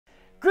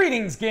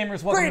Greetings,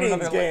 gamers. Welcome to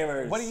another.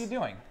 Gamers. What are you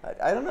doing?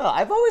 I don't know.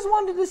 I've always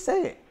wanted to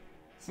say it.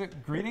 Is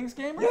it greetings,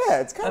 gamers?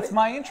 Yeah, it's kind of. That's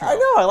my intro. I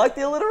know. I like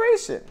the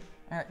alliteration.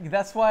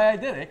 That's why I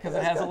did it, because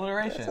it has good.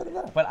 alliteration.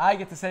 Yeah, but I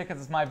get to say it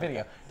because it's my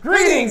video.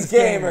 Greetings,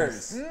 gamers.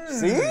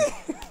 See?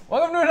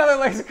 Welcome to another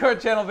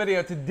Lasercorn channel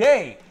video.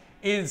 Today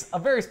is a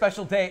very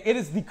special day. It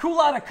is the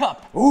Culotta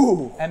Cup.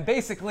 Ooh. And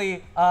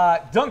basically,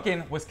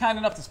 Dunkin' was kind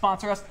enough to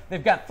sponsor us.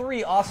 They've got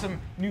 3 awesome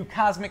new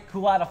Cosmic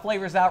Culotta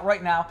flavors out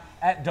right now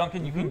at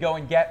Dunkin' you can go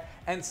and get.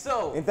 And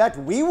so, in fact,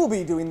 we will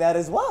be doing that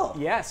as well.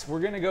 yes, we're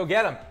gonna go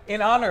get them.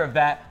 In honor of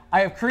that,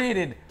 I have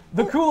created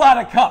the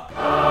Culotta Cup.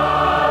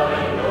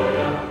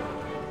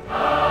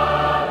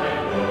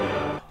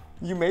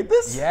 You made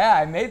this? Yeah,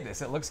 I made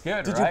this. It looks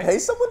good, Did right? you pay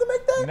someone to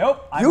make that?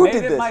 Nope, I You made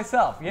did it this.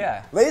 myself,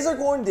 yeah.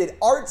 Lasercorn did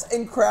arts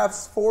and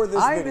crafts for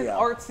this I'm video. an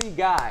artsy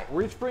guy.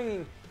 We're each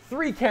bringing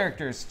 3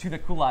 characters to the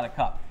Culotta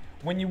Cup.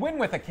 When you win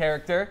with a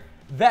character,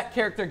 that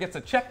character gets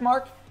a check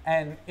mark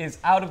and is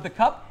out of the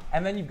cup,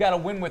 and then you've got to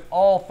win with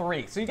all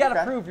 3. So you got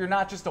to prove you're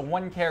not just a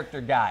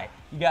 1-character guy.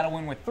 You got to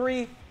win with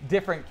 3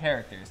 different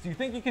characters. Do you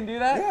think you can do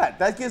that? Yeah,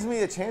 that gives me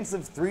a chance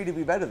of 3 to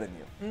be better than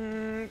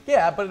you.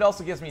 Yeah, but it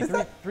also gives me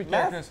three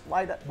math characters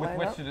line with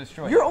which up? to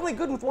destroy. You're only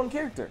good with 1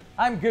 character.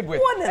 I'm good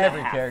with 1.5.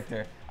 every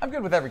character. I'm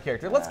good with every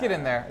character. Let's get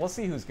in there. We'll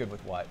see who's good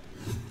with what.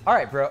 All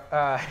right,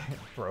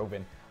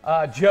 Joven.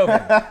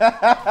 Joven.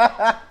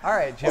 All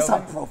right, Joven. What's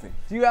up, Proven?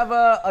 Do you have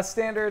a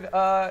standard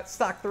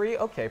stock 3?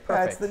 Okay, perfect.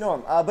 That's the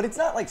norm. But it's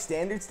not like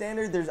standard.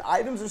 There's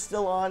items are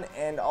still on,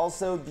 and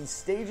also the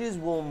stages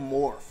will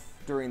morph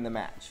during the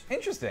match.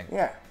 Interesting.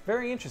 Yeah.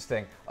 Very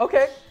interesting.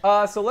 Okay,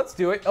 so let's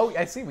do it. Oh,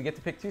 I see. We get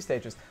to pick 2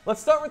 stages.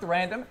 Let's start with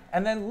random,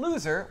 and then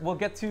loser will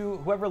get to,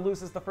 whoever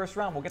loses the first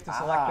round will get to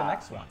select the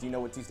next one. Do you know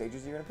what 2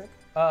 stages you're going to pick?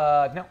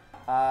 No.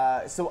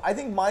 So I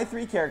think my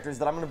 3 characters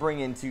that I'm going to bring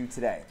into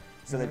today,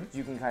 so that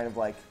you can kind of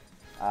like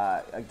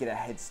get a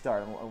head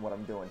start on what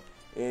I'm doing,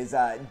 is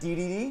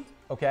DDD.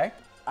 Okay.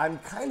 I'm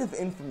kind of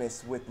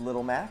infamous with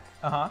Little Mac.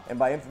 And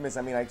by infamous,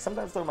 I mean I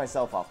sometimes throw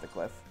myself off the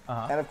cliff.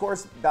 And of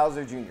course,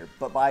 Bowser Jr.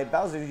 But by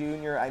Bowser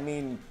Jr., I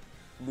mean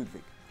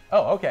Ludwig.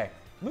 Oh, okay.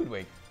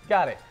 Ludwig.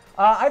 Got it.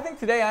 I think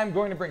today I'm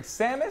going to bring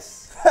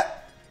Samus.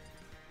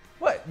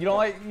 What? You don't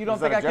like? You don't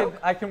think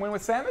I can win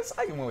with Samus?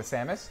 I can win with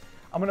Samus.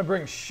 I'm going to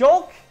bring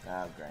Shulk.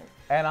 Oh, great.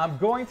 And I'm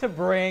going to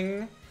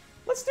bring.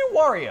 Let's do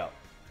Wario.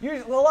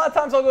 A lot of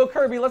times I'll go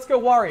Kirby. Let's go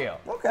Wario.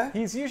 Okay.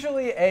 He's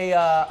usually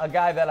a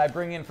guy that I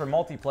bring in for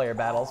multiplayer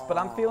battles, but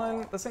I'm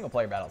feeling the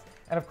single-player battles.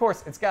 And of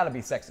course, it's got to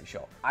be Sexy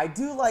Shulk. I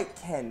do like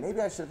Ken. Maybe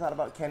I should have thought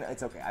about Ken.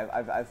 It's okay.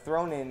 I've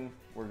thrown in.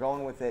 We're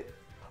going with it.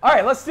 All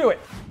right, let's do it.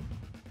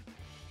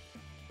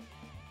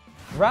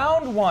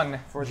 Round 1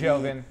 for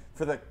Joven.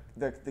 For the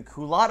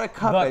Culotta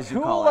Cup, as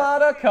you call it. The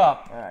Culotta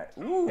Cup. All right.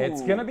 Ooh.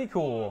 It's gonna be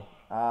cool.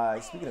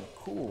 Speaking of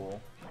cool.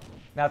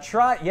 Now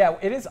yeah,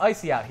 it is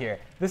icy out here.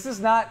 This is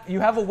not, you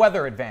have a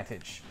weather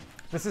advantage.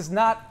 This is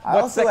not I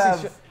what also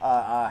have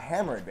a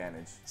hammer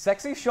advantage.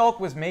 Sexy Shulk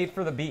was made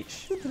for the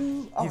beach.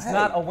 Oh, He's hey.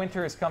 not a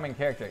winter is coming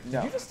character. Did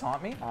No. you just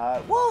taunt me?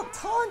 Well,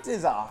 taunt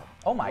is a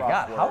Oh my rough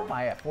god, word. how am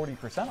I at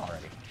 40%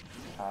 already?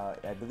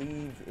 I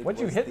believe it What'd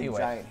you was hit the me with?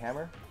 giant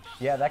hammer.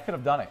 Yeah, that could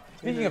have done it.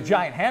 Speaking of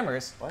giant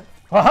hammers. What?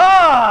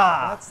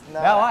 Ha-ha! That's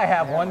not Now a I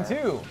have hammer. one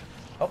too.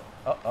 Oh.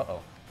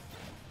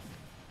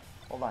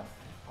 Hold on.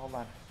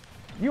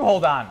 You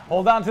hold on.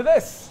 Hold on to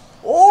this.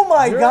 Oh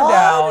my You're god!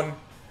 down.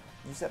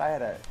 You said I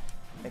had an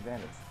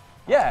advantage.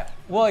 Yeah,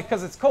 well,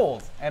 because it's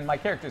cold, and my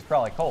character's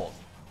probably cold.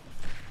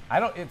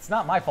 It's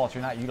not my fault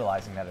you're not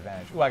utilizing that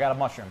advantage. Ooh, I got a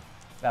mushroom.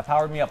 That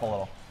powered me up a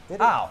little. Did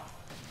it? Ow.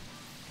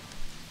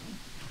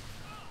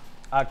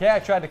 Okay, I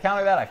tried to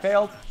counter that. I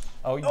failed.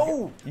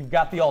 Oh, you've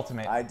got the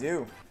ultimate. I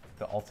do.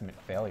 The ultimate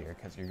failure,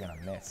 because you're going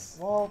to miss.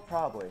 Well,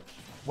 probably.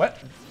 What?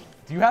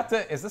 Do you have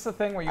to, is this a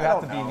thing where you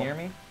have to be near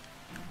me?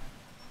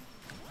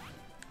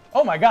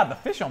 Oh my god, the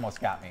fish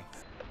almost got me.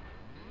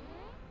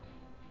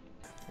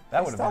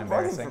 That would have been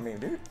embarrassing. Stop running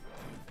for me,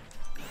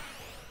 dude.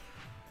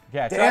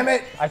 Yeah, Damn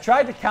it! I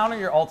tried to counter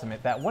your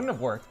ultimate. That wouldn't have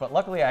worked, but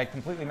luckily I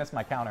completely missed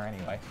my counter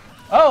anyway.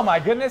 Oh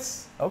my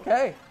goodness.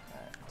 Okay.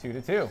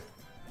 2-2.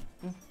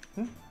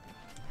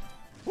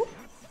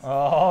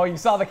 Oh, you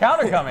saw the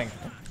counter coming.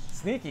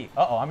 Sneaky.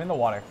 Uh-oh, I'm in the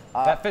water.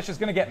 That fish is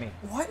going to get me.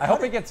 What? I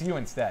hope it gets you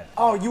instead.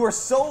 Oh, you were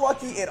so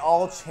lucky it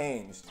all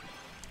changed.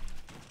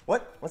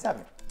 What? What's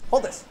happening?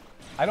 Hold this.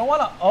 I don't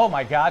want to... Oh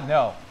my god,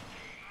 no.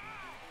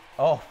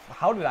 Oh,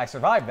 how did I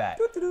survive that?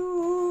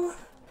 Doo-doo-doo.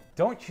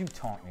 Don't you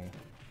taunt me.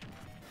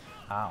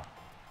 Ow.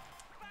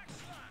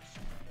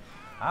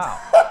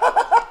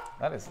 Ow.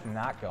 That is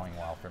not going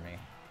well for me.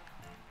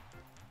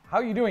 How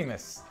are you doing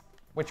this?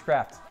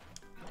 Witchcraft.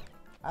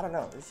 I don't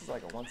know. This is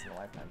like a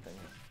once-in-a-lifetime thing.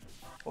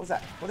 What was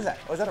that? What is that?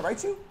 Oh, is that a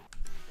Raichu?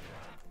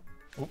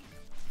 Oop.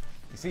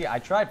 You see, I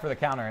tried for the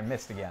counter and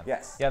missed again.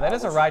 Yes. Yeah, that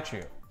is a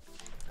Raichu,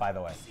 by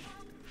the way.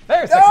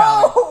 There's the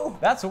counter.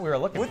 That's what we were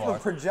looking for. With the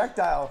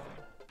projectile.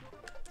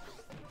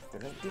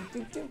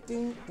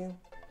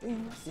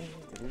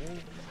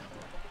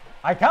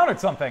 I countered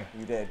something.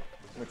 You did,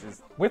 which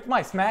is... With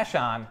my smash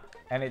on,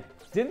 and it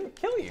didn't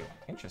kill you.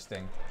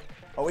 Interesting.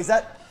 Oh, is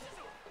that...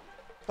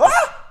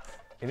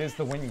 It is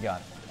the wind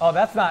gun. Oh,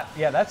 that's not,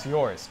 yeah, that's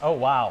yours. Oh,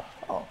 wow.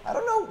 Oh, I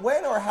don't know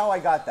when or how I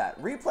got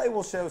that. Replay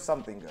will show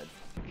something good.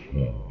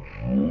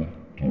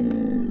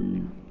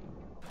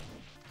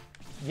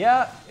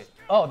 Yeah,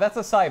 oh, that's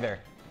a scyther.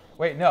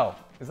 Wait, no.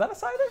 Is that a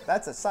scyther?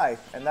 That's a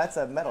scythe, and that's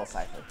a metal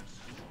scyther.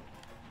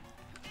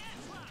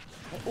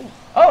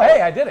 Oh,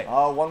 hey, I did it.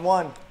 Oh,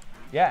 1-1.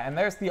 Yeah, and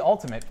there's the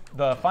ultimate,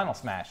 the final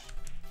smash.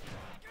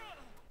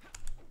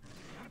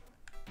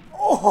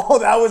 Oh,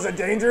 that was a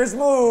dangerous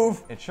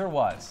move. It sure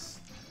was.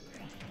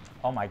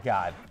 Oh my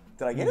God.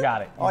 Did I get it? You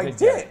got it. Oh, I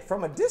did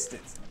from a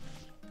distance.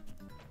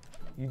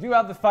 You do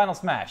have the final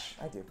smash.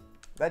 I do.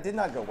 That did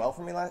not go well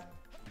for me last.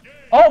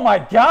 Oh my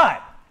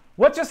God!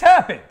 What just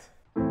happened?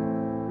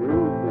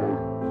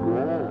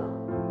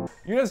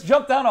 You just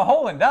jumped down a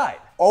hole and died.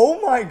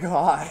 Oh my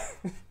God.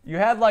 You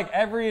had like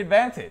every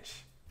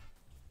advantage.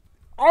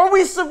 Are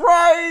we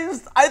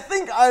surprised? I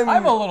think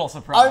I'm a little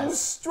surprised. I'm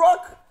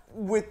struck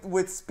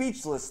with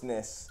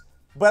speechlessness.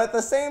 But at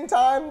the same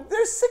time,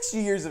 there's 6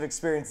 years of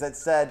experience that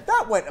said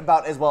that went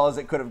about as well as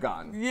it could have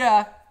gone.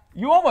 Yeah,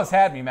 you almost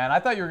had me, man. I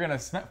thought you were gonna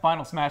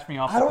final smash me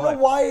off. I don't know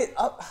why it.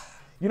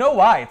 You know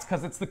why? It's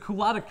because it's the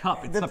Culotta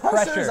Cup. It's the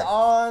pressure's pressure.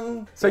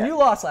 on. So you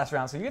lost last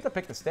round, so you get to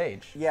pick the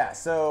stage. Yeah.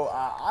 So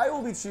I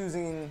will be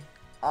choosing.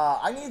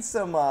 I need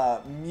some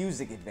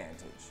music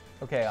advantage.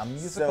 Okay, a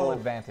musical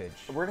advantage.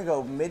 We're gonna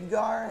go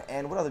Midgar,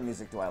 and what other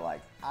music do I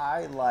like?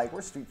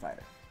 We're Street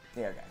Fighter.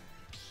 Yeah, okay.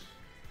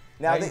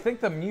 Now you think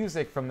the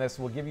music from this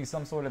will give you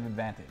some sort of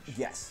advantage?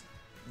 Yes.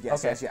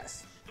 Yes, okay.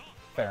 yes.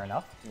 Fair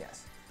enough.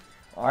 Yes.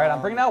 All right,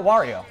 I'm bringing out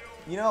Wario.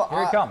 You know,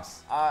 here it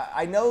comes.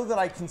 I know that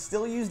I can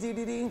still use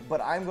DDD,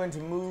 but I'm going to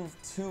move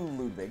to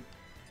Ludwig.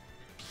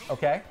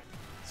 Okay.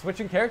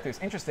 Switching characters.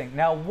 Interesting.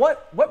 Now,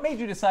 what made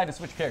you decide to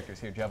switch characters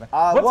here, Joven?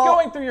 What's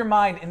going through your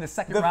mind in the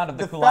second round of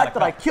the Culotta Cup? The fact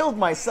that I killed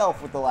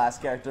myself with the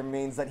last character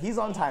means that he's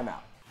on timeout.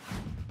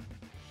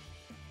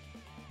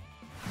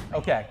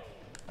 Okay.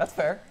 That's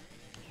fair.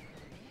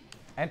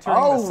 Entering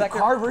the second.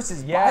 Car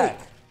versus bike.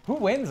 Who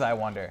wins, I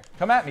wonder?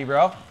 Come at me,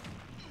 bro.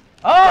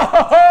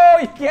 Oh,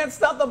 you can't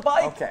stop the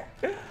bike. Okay.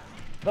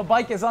 The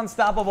bike is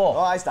unstoppable.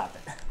 Oh, I stopped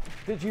it.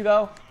 Did you,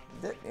 though?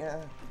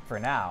 Yeah. For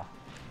now.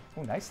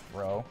 Oh, nice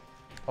throw.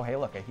 Oh, hey,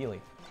 look, a Healy.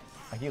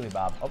 A Healy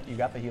Bob. Oh, you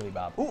got the Healy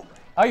Bob. Ooh.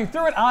 Oh, you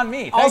threw it on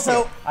me. Thank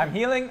you. I'm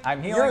healing.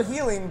 I'm healing. You're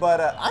healing,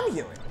 but I'm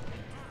healing.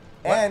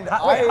 What? And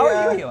how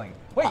are you healing?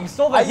 Wait, you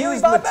stole the Healy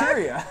Bob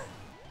materia. Back?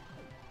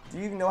 Do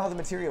you even know how the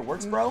materia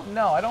works, bro?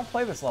 No, I don't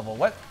play this level.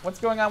 What's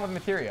going on with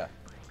materia?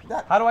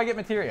 How do I get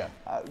materia?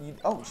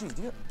 Oh, jeez,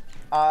 do you?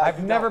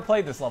 I've never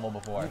played this level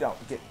before. You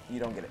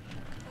don't get it.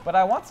 But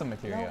I want some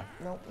materia.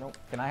 No.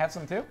 Can I have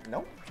some too?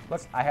 No.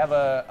 Look, I have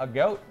a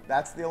goat.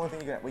 That's the only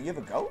thing you can. Wait, you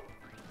have a goat?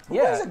 Who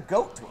brings a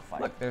goat to a fight?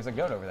 Look, there's a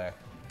goat over there.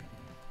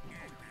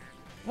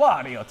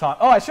 Wario taunt.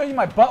 Oh, I show you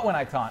my butt when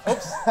I taunt.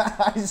 Oops.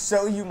 I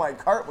show you my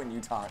cart when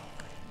you taunt.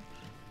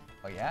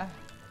 Oh yeah.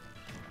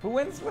 Who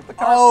wins with the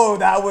cart? Oh,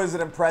 that was an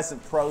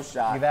impressive pro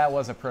shot. Yeah, that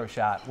was a pro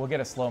shot. We'll get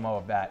a slow-mo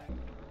of that.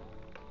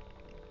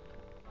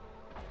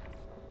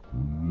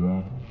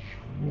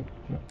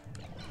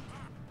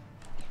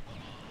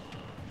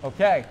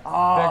 Okay,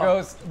 there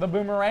goes the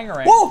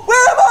boomerang-a-rang. Whoa,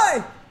 where am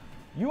I?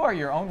 You are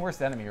your own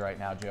worst enemy right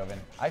now, Joven.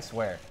 I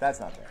swear. That's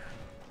not fair.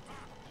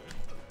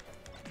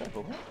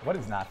 What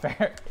is not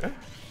fair?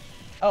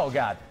 Oh,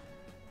 God.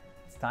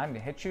 It's time to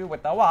hit you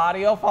with the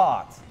Wario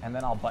fart, and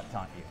then I'll butt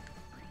taunt you.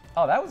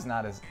 Oh, that was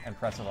not as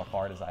impressive a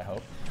fart as I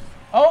hoped.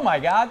 Oh, my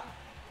God.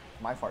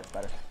 My fart's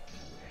better.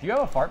 Do you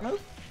have a fart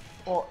move?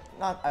 Well,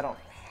 I don't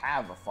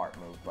have a fart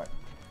move, but...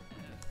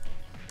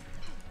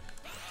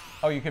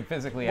 Oh, you could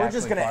physically We're actually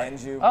just going to fart?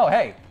 end you. Oh,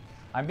 hey.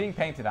 I'm being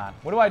painted on.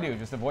 What do I do?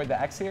 Just avoid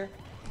the X here?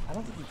 I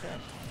don't think you can.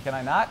 Can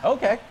I not?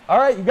 Okay. All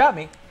right, you got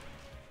me.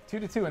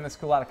 2-2 in this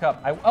Culotta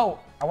Cup. I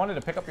wanted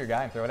to pick up your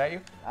guy and throw it at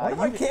you.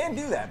 You can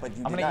do that, but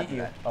you did not do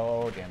that.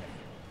 Oh, damn it.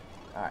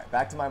 All right,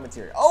 back to my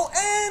material. Oh,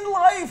 and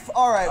life!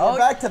 All right, we're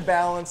back to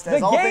balanced,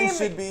 as all things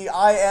should be.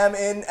 I am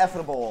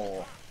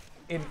ineffable.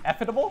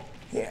 Ineffable?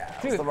 Yeah,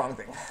 that's the wrong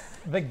thing.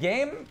 The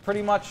game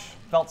pretty much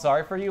felt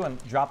sorry for you and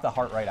dropped the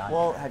heart right on you.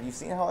 Well, have you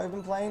seen how I've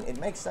been playing? It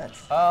makes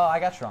sense. Oh, I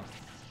got shrunk.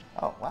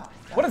 Oh, wow.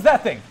 What is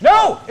that thing?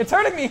 No! It's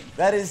hurting me!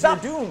 That is your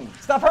doom.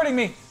 Stop hurting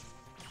me!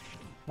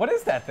 What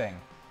is that thing?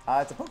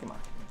 It's a Pokemon.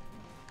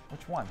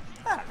 Which one?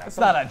 I don't know. It's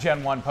not a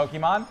Gen 1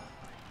 Pokemon.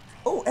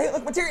 Oh, hey,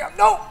 look, materia.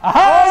 No!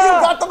 Aha! Oh,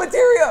 you got the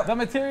materia! The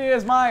materia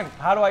is mine.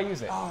 How do I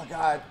use it? Oh,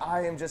 God.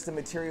 I am just a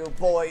material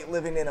boy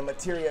living in a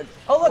materia.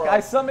 Oh, look, world. I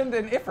summoned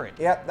an Ifrit.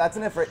 Yep, that's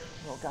an Ifrit.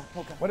 Oh, God.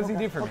 Oh, God. What does he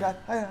do for me?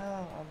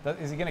 God.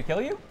 Is he going to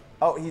kill you?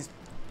 Oh, he's...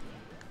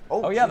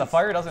 Oh, yeah, the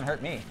fire doesn't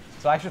hurt me.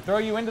 So I should throw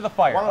you into the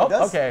fire. One that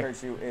does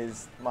hurt you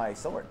is my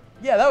sword.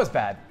 Yeah, that was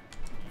bad.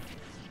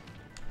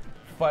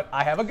 But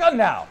I have a gun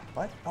now.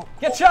 What? Oh,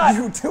 Get shot!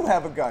 You do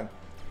have a gun.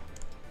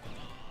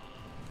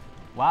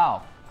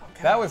 Wow.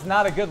 Okay. That was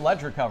not a good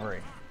ledge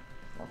recovery.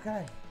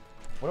 Okay.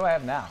 What do I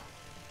have now?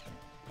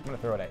 I'm going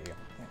to throw it at you.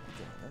 Yeah,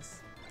 do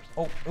this.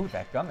 Oh, ooh,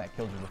 that gun that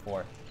killed you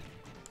before.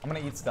 I'm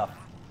going to eat stuff.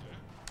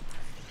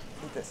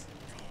 Eat this.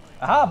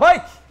 Aha,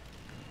 bike!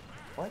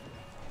 What?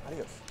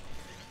 Adios.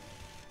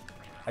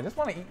 I just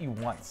want to eat you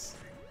once.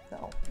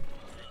 No.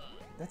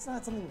 That's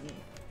not something you eat.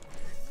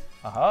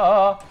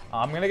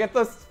 I'm going to get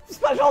this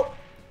special.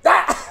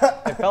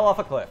 It fell off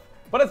a cliff.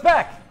 But it's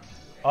back.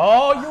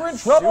 Oh, you're in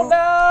trouble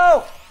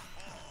now.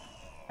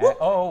 And,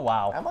 oh,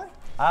 wow. Am I?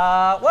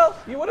 Well,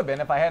 you would have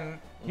been if I hadn't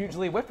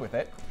hugely whipped with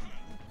it.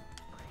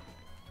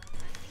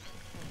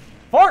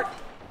 Fart!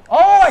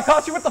 Oh, I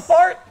caught you with the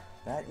fart!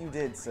 That you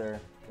did, sir.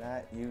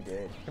 That you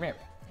did. Come here.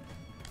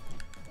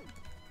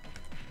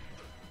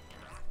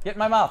 Get in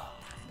my mouth.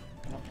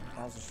 No,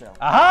 that was a shell.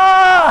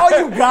 Aha! Oh,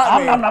 you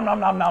got me! Nom, nom, nom,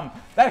 nom, nom.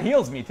 That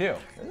heals me, too.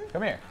 Really?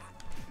 Come here.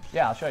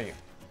 Yeah, I'll show you.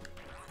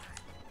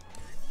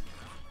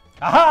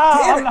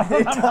 Aha! Damn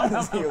it, it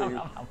does heal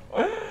you.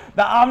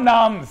 The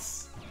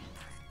om-noms.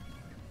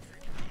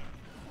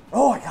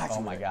 Oh, I got you.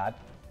 Oh, my God.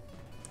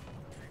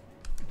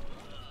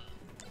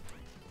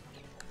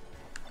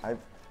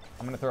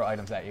 I'm going to throw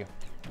items at you.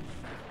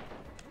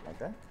 Like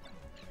that?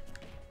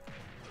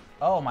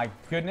 Oh, my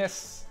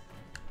goodness.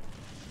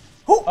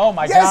 Oh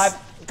my yes!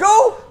 God.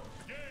 Go!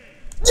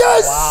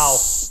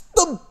 Yes!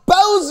 Wow. The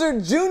Bowser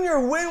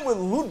Jr. win with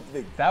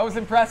Ludwig. That was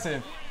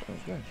impressive. That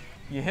was good.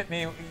 You hit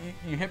me.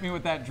 You hit me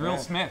with that drill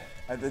Smith.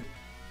 I did.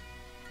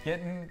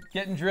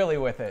 Getting drilly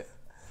with it.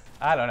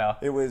 I don't know.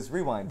 It was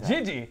rewind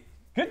time. GG.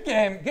 Good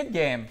game. Good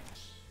game.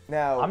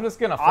 Now I'm just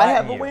gonna. I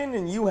have you. a win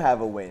and you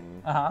have a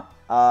win.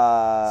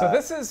 So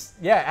this is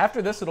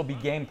After this, it'll be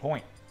game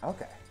point.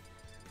 Okay.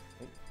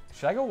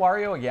 Should I go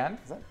Wario again?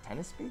 Is that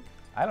tennis speak?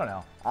 I don't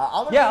know.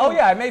 Yeah. Oh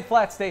yeah. I made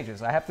flat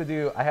stages. I have to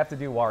do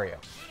Wario.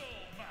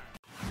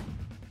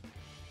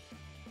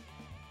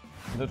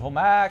 Little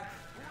Mac.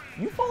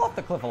 You fall off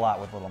the cliff a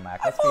lot with Little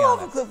Mac. Let's be honest. I fall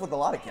off a cliff with a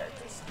lot of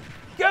characters.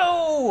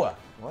 Go!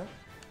 What?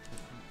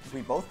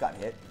 We both got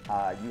hit.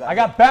 I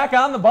got back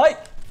on the bike.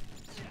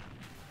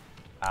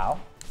 Ow.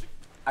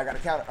 I got a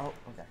counter. Oh,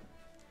 okay.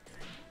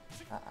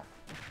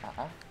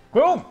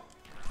 Boom!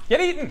 Get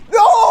eaten! No!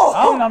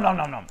 Oh, nom, nom,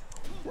 nom, nom.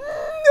 No!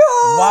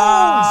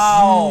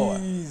 Wow!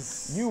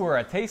 Jeez. You were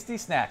a tasty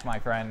snack, my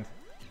friend.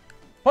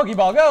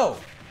 Pokeball, go!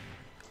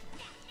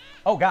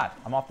 Oh, God.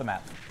 I'm off the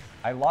map.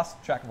 I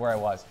lost track of where I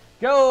was.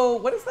 Go!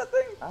 What is that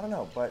thing? I don't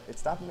know, but it's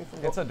stopping me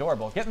from... It's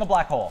adorable. Get in the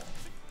black hole.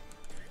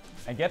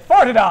 And get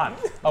farted on!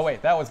 Oh,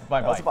 wait. That was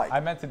my bike. I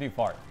meant to do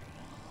fart.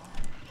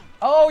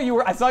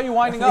 Oh, I saw you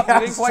winding up.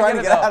 Yeah, You didn't quite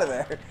get out of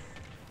there.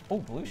 Oh,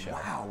 blue shell.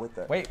 Wow, with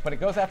the... Wait, but it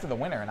goes after the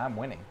winner, and I'm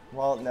winning.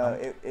 Well, no,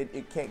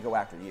 it can't go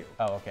after you.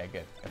 Oh, okay,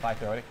 good. If I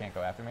throw it, it can't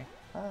go after me?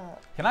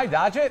 Can I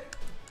dodge it?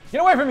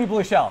 Get away from me,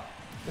 blue shell.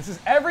 This is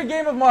every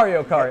game of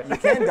Mario Kart. You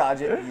can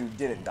dodge it. You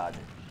didn't dodge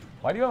it.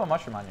 Why do you have a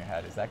mushroom on your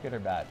head? Is that good or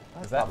bad?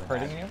 Is that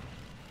hurting you?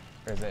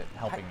 Or is it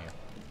helping you?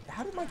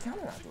 How did my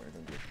counter not do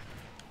anything good?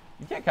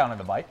 You can't counter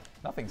the bike.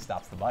 Nothing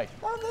stops the bike.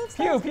 No,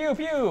 pew, pew,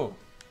 pew.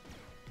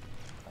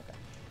 Okay.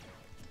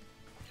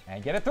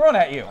 And get it thrown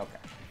at you. Okay.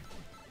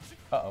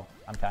 Uh-oh,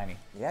 I'm tiny.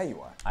 Yeah, you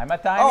are. I'm a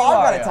tiny Oh, I've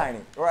got Mario. a tiny.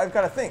 Or I've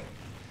got a thing.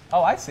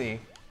 Oh, I see.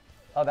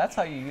 Oh, that's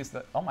how you use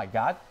the... Oh, my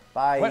God.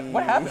 Bye.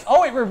 What happened?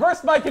 Oh, it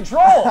reversed my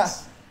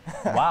controls.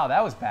 Wow,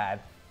 that was bad.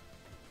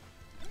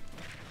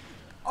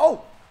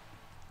 Oh.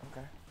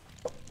 Okay.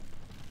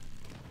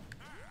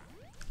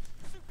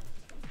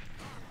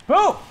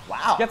 Boom.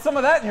 Wow. Get some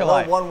of that in your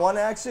life. 1-1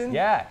 action?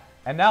 Yeah.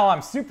 And now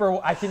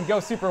I can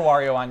go Super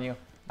Wario on you.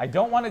 I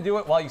don't want to do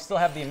it while you still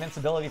have the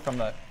invincibility from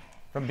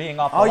being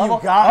off the level.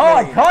 You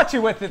got me. me. I caught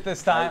you with it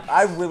this time.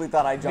 I really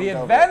thought I jumped The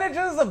over.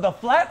 advantages of the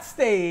flat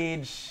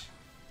stage.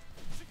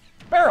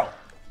 Barrel.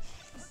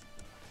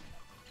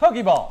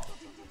 Pokeball.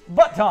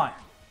 Butt taunt.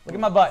 Look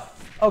at my butt.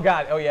 Oh,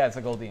 God. Oh, yeah, it's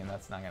a Goldeen.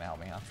 That's not going to help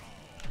me, huh?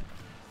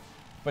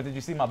 But did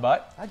you see my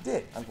butt? I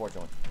did,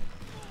 unfortunately.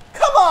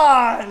 Come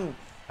on!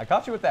 I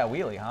caught you with that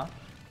wheelie, huh?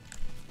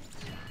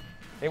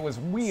 It was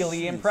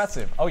really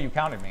impressive. Oh, you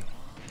counted me.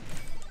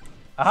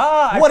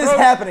 Aha! What is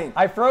happening?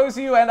 I froze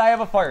you and I have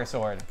a fire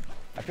sword.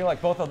 I feel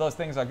like both of those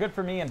things are good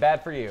for me and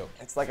bad for you.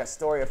 It's like a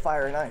story of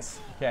fire and ice.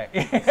 Okay.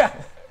 Yeah,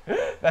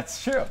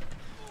 that's true.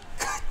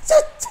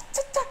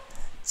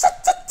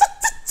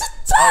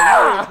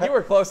 Oh, you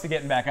were close to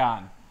getting back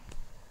on.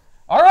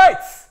 All right.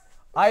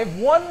 I've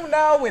won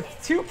now with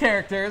 2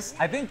 characters.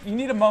 I think you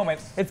need a moment.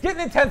 It's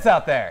getting intense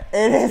out there.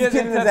 It is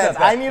getting intense.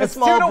 I need a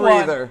small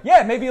breather.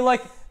 Yeah, maybe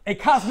like a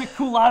cosmic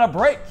culotta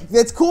break.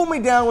 Let's cool me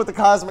down with the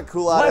cosmic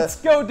culotta. Let's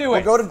go do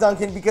it. We'll go to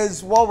Duncan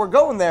because while we're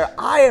going there,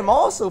 I am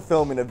also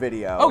filming a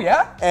video. Oh,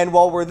 yeah? And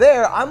while we're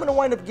there, I'm going to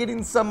wind up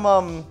getting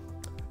some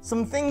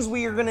things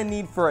we are going to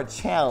need for a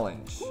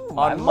challenge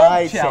on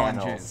my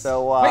channel.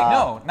 So, wait,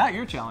 no, not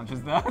your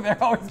challenges though.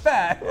 They're always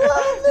bad. Well,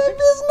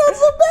 it's not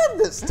so bad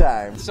this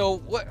time. So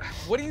what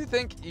do you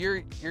think?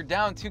 You're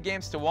down 2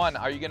 games to 1.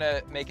 Are you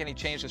gonna make any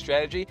change to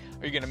strategy?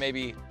 Are you gonna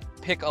maybe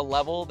pick a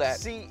level that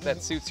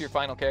suits your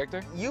final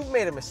character? You've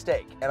made a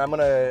mistake, and I'm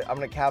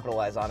gonna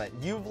capitalize on it.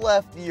 You've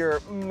left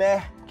your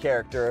meh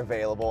character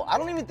available. I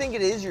don't even think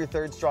it is your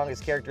 3rd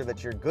strongest character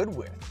that you're good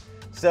with.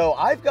 So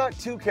I've got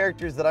 2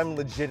 characters that I'm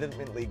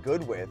legitimately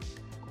good with,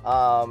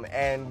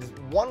 and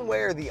one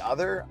way or the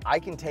other, I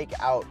can take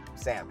out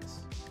Samus.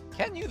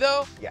 Can you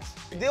though? Yes.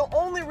 The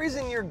only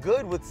reason you're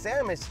good with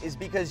Samus is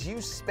because you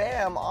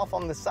spam off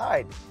on the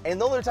side. And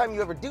the only time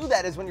you ever do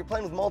that is when you're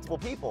playing with multiple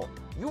people.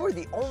 You are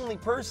the only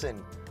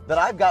person that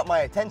I've got my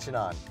attention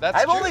on.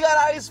 I've only got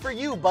eyes for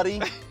you,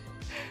 buddy.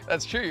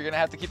 That's true. You're gonna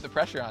have to keep the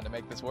pressure on to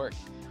make this work.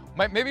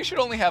 Maybe you should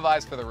only have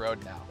eyes for the road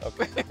now.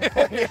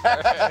 Okay.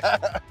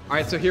 All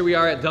right, so here we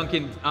are at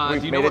Dunkin'. Do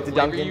you know what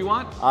flavor you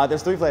want?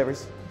 There's 3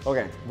 flavors.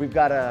 Okay, we've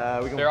got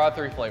There are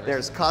 3 flavors.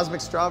 There's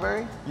Cosmic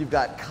Strawberry, you've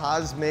got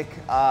Cosmic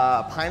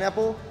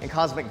Pineapple, and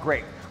Cosmic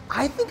Grape.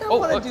 I think I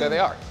want to do... look, there they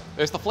are.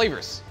 There's the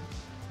flavors.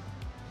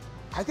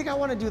 I think I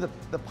want to do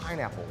the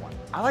pineapple one.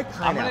 I like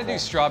pineapple. I'm gonna do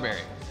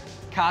strawberry.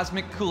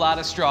 Cosmic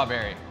Culotta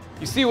Strawberry.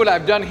 You see what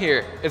I've done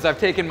here is I've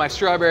taken my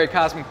strawberry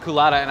Cosmic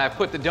Culotta and I've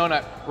put the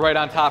donut right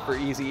on top for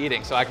easy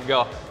eating. So I could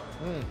go,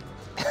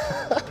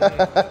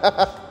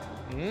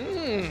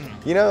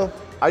 You know,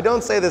 I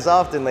don't say this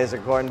often,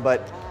 Lasercorn,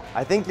 but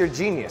I think you're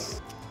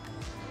genius.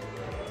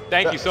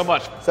 Thank you so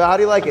much. So how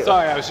do you like it?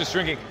 Sorry, I was just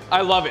drinking.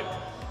 I love it.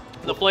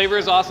 The flavor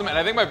is awesome, and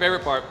I think my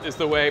favorite part is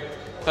the way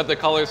that the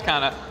colors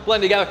kind of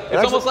blend together.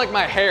 It's almost like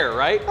my hair,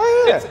 right?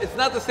 Oh, yeah. It's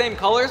not the same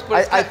colors,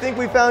 but I think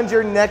we found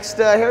your next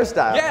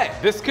hairstyle. Yeah,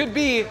 this could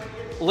be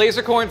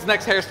Lasercorn's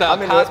next hairstyle,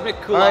 Cosmic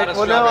Culotta Well,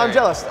 Strawberry. no, I'm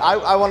jealous.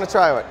 I want to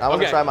try it. I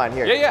want to Okay. try mine.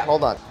 Here, Yeah.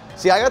 hold on.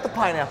 See, I got the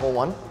pineapple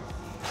one.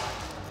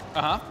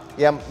 Uh-huh.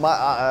 Yeah,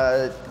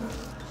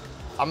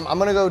 I'm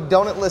gonna go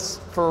donutless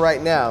for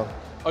right now.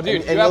 Oh,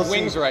 dude, and you have you'll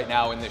wings see. right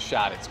now in this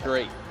shot. It's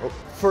great.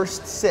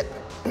 First sip.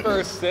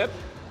 First sip.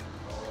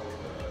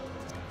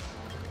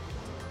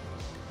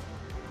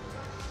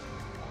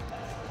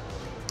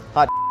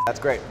 Hot. That's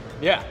great.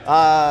 Yeah.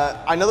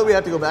 I know that we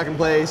have to go back and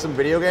play some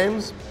video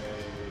games.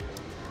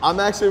 I'm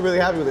actually really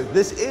happy with it.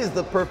 This is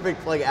the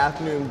perfect like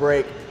afternoon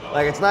break.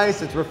 Like it's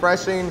nice, it's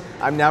refreshing.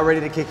 I'm now ready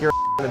to kick your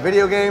in a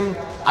video game.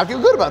 I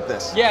feel good about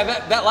this. Yeah,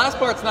 that last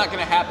part's not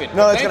gonna happen.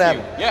 No, but it's gonna thank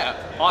you. happen. Yeah,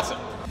 awesome.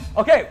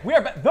 Okay, we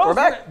are back. We're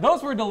back.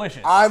 Those were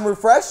delicious. I'm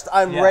refreshed.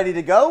 I'm ready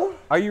to go.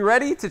 Are you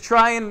ready to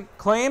try and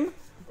claim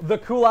the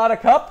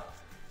Culotta Cup?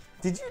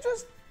 Did you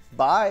just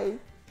buy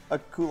a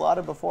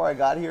culotta before I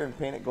got here and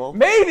paint it gold?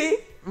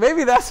 Maybe.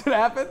 Maybe that's what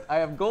happened. I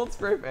have gold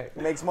spray paint.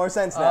 Makes more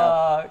sense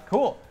now.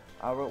 Cool.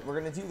 We're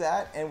gonna do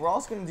that, and we're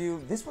also gonna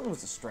do, this one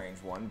was a strange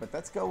one, but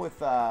let's go with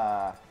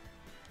Pac-Land.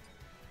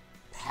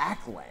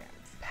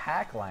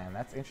 Pac-Land,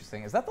 that's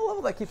interesting. Is that the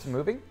level that keeps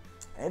moving?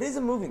 It is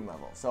a moving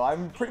level, so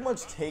I'm pretty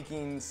much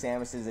taking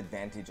Samus's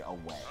advantage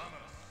away.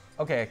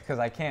 Okay, because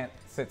I can't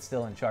sit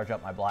still and charge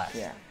up my blast.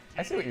 Yeah.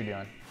 I see what you're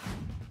doing.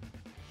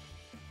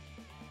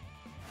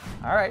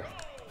 All right.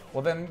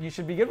 Well, then you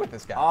should be good with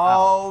this guy.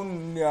 Oh,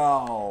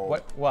 no.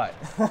 What?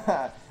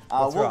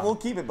 We'll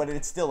keep it, but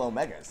it's still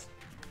Omegas.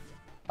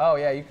 Oh,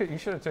 yeah, you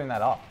should have turned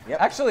that off. Yep.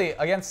 Actually,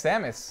 against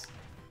Samus,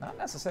 not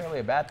necessarily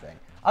a bad thing.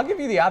 I'll give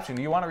you the option.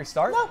 Do you want to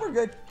restart? No, we're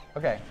good.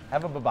 Okay,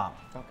 have a bomb.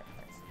 Okay,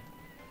 thanks.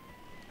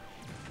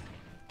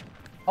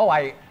 Oh,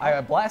 I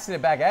blasted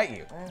it back at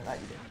you. That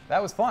you did.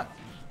 That was fun.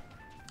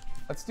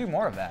 Let's do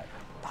more of that.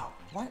 Oh,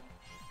 what?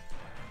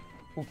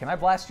 Ooh, can I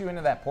blast you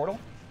into that portal?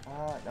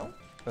 No.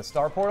 The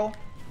star portal?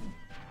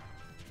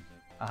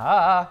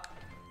 Aha!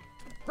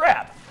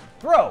 Grab!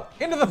 Throw!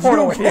 Into the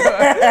portal with you!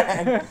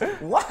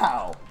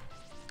 Wow.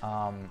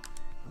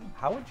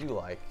 How would you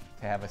like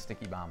to have a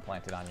sticky bomb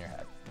planted on your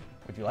head?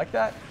 Would you like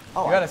that?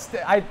 Oh,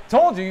 I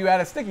told you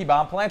had a sticky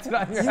bomb planted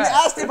on your You head.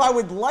 asked if I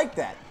would like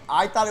that.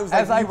 I thought it was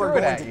like you were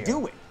going to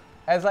do it.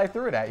 As I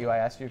threw it at you, I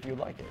asked you if you'd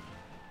like it.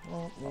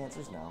 Well, the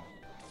answer's no.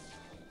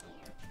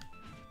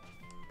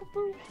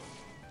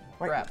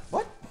 Wait, crap.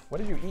 What? What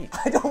did you eat?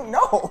 I don't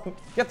know.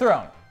 Get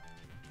thrown.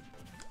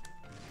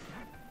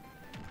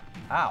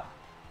 Ow.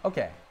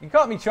 Okay, you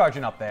caught me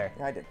charging up there.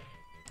 Yeah, I did.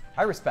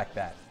 I respect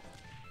that.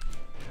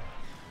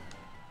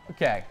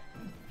 Okay.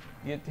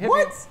 You hit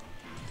What? Me.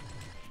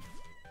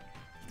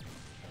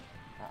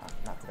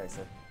 Not today,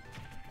 sir.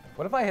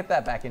 What if I hit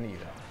that back into you,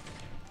 though?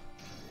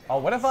 Oh,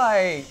 what if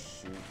I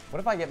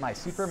get my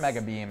super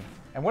mega beam,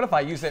 and what if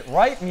I use it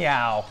right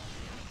meow?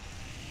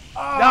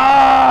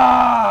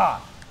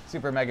 Ah!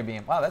 Super mega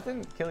beam. Wow, that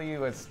didn't kill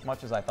you as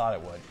much as I thought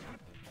it would.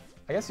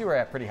 I guess you were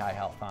at pretty high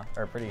health, huh?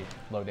 Or pretty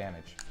low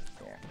damage.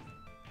 Yeah.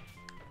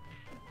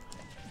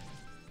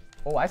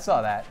 Oh, I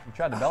saw that. You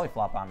tried to belly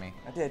flop on me.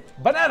 I did.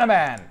 Banana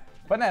man!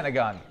 Banana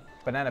gun.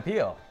 Banana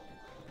peel.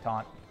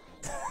 Taunt.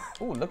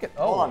 Ooh, look at,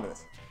 oh. Hold on to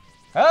this.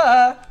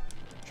 Ah!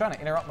 Trying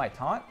to interrupt my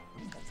taunt?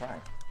 I'm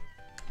trying.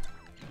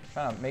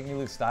 Trying to make me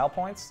lose style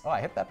points? Oh, I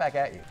hit that back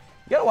at you.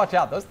 You gotta watch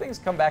out. Those things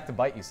come back to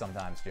bite you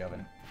sometimes,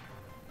 Joven.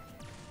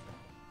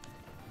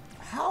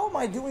 How am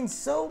I doing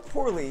so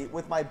poorly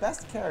with my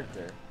best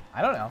character?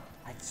 I don't know.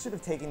 I should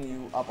have taken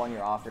you up on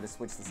your offer to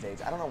switch the stage.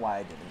 I don't know why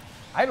I didn't.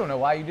 I don't know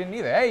why you didn't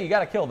either. Hey, you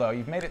got a kill, though.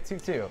 You've made it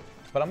 2-2.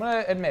 But I'm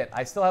gonna admit,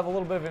 I still have a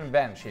little bit of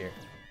revenge here.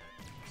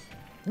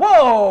 Whoa!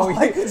 Oh,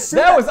 I could shoot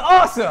that was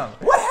awesome!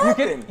 What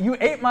happened? You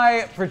ate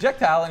my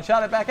projectile and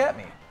shot it back at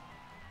me.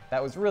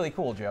 That was really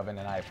cool, Joven,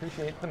 and I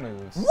appreciate the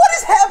moves. What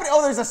is happening?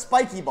 Oh, there's a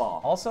spiky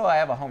ball. Also, I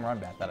have a home run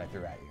bat that I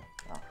threw at you.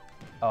 Oh.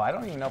 Oh, I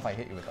don't even know if I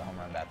hit you with the home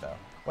run bat, though.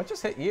 What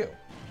just hit you?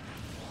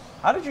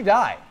 How did you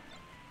die?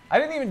 I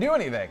didn't even do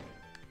anything.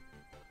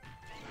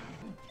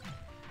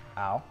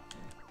 Ow.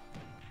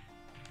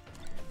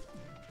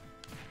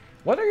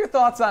 What are your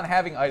thoughts on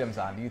having items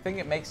on? Do you think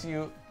it makes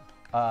you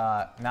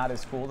not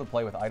as cool to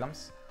play with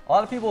items? A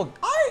lot of people...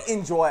 I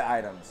enjoy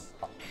items.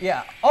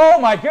 Yeah. Oh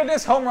my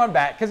goodness, home run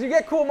bat. Because you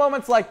get cool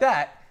moments like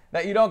that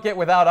you don't get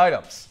without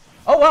items.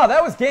 Oh wow,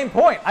 that was game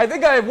point. I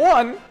think I have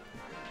won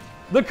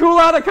the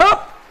Coolata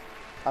Cup.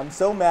 I'm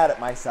so mad at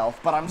myself,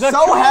 but I'm The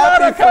so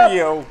happy for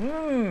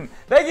you.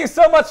 Thank you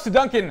so much to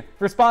Duncan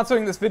for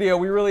sponsoring this video.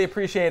 We really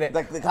appreciate it.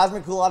 The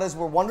Cosmic Coolatas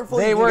were wonderful.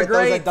 They you can were get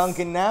great. those at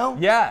Duncan now.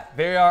 Yeah,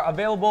 they are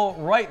available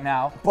right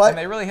now, But- and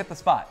they really hit the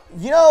spot.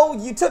 You know,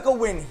 you took a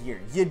win here.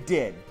 You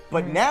did.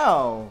 But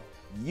now,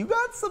 you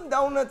got some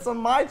donuts on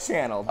my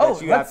channel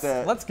that you have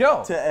to let's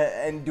go.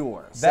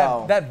 endure.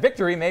 That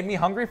victory made me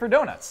hungry for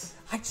donuts.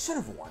 I should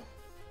have won.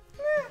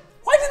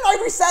 Why didn't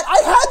I reset?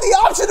 I had the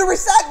option to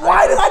reset.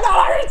 Why did I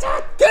not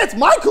reset? It's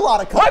my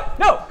Coolata Cup. What?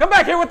 No, come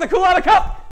back here with the Coolata Cup.